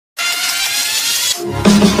So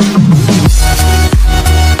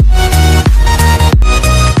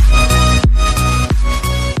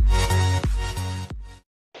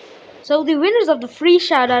the winners of the free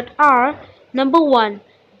shoutout are number 1,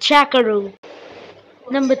 Jackaroo.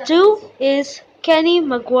 Number 2 is Kenny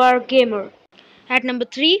Maguire Gamer. At number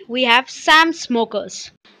 3, we have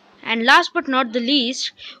SamSmokers. And last but not the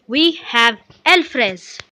least, we have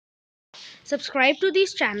Elfrez. Subscribe to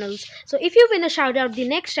these channels. So if you win a shout out the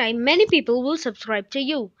next time, many people will subscribe to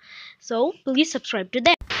you. So please subscribe to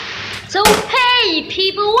them. So hey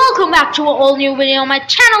people, welcome back to an all new video on my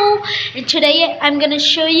channel. And today I'm gonna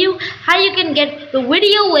show you how you can get the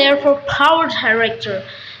video layer for PowerDirector.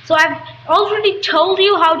 So I've already told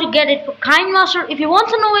you how to get it for KineMaster. If you want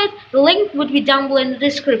to know it, the link would be down below in the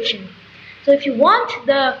description. So if you want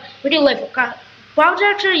the video layer for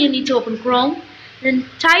PowerDirector, you need to open Chrome, then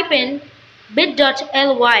type in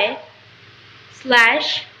bit.ly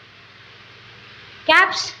slash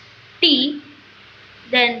caps T,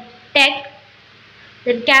 then tech,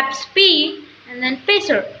 then caps P, and then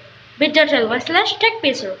pacer, bit.ly slash tech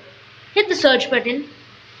pacer. Hit the search button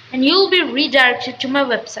and you'll be redirected to my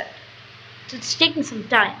website. So it's taking some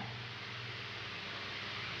time.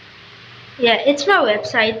 Yeah, it's my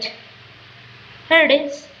website. Here it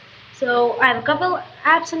is. So I have a couple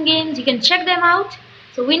apps and games, you can check them out.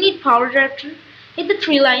 So we need PowerDirector. Hit the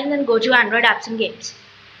 3 lines and go to Android apps and games.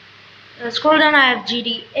 Scroll down, I have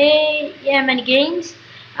GTA, yeah, many games.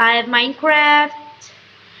 I have Minecraft,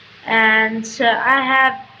 and I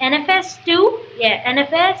have NFS too, yeah,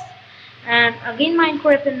 NFS, and again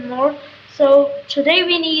Minecraft and more. So today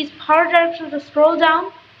we need PowerDirector. To scroll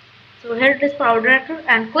down, so here it is, PowerDirector,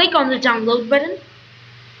 and click on the download button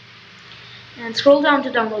and scroll down to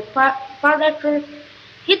download PowerDirector.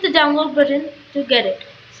 Hit the download button to get it.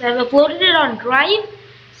 So I've uploaded it on Drive,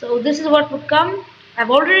 so this is what would come.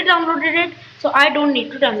 I've already downloaded it, so I don't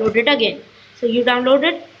need to download it again. So you download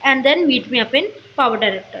it and then meet me up in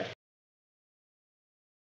PowerDirector.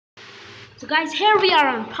 So guys, here we are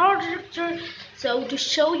on PowerDirector. So to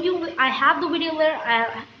show you, I have the video layer.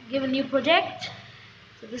 I'll give a new project.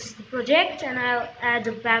 So this is the project, and I'll add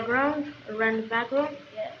a background, a random background.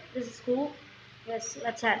 Yeah, this is cool. Yes,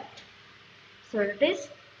 let's add it. So it is.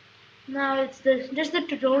 Now it's just the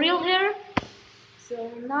tutorial here. So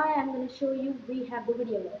now I'm going to show you, we have the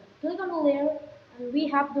video layer. Click on the layer and we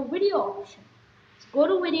have the video option. So go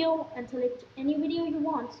to video and select any video you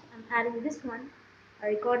want. I'm adding this one. I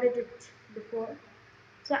recorded it before.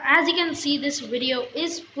 So as you can see, this video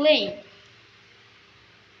is playing.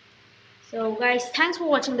 So guys, thanks for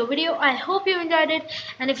watching the video. I hope you enjoyed it.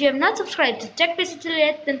 And if you have not subscribed to TechBasics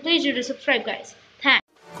yet, then please do subscribe guys.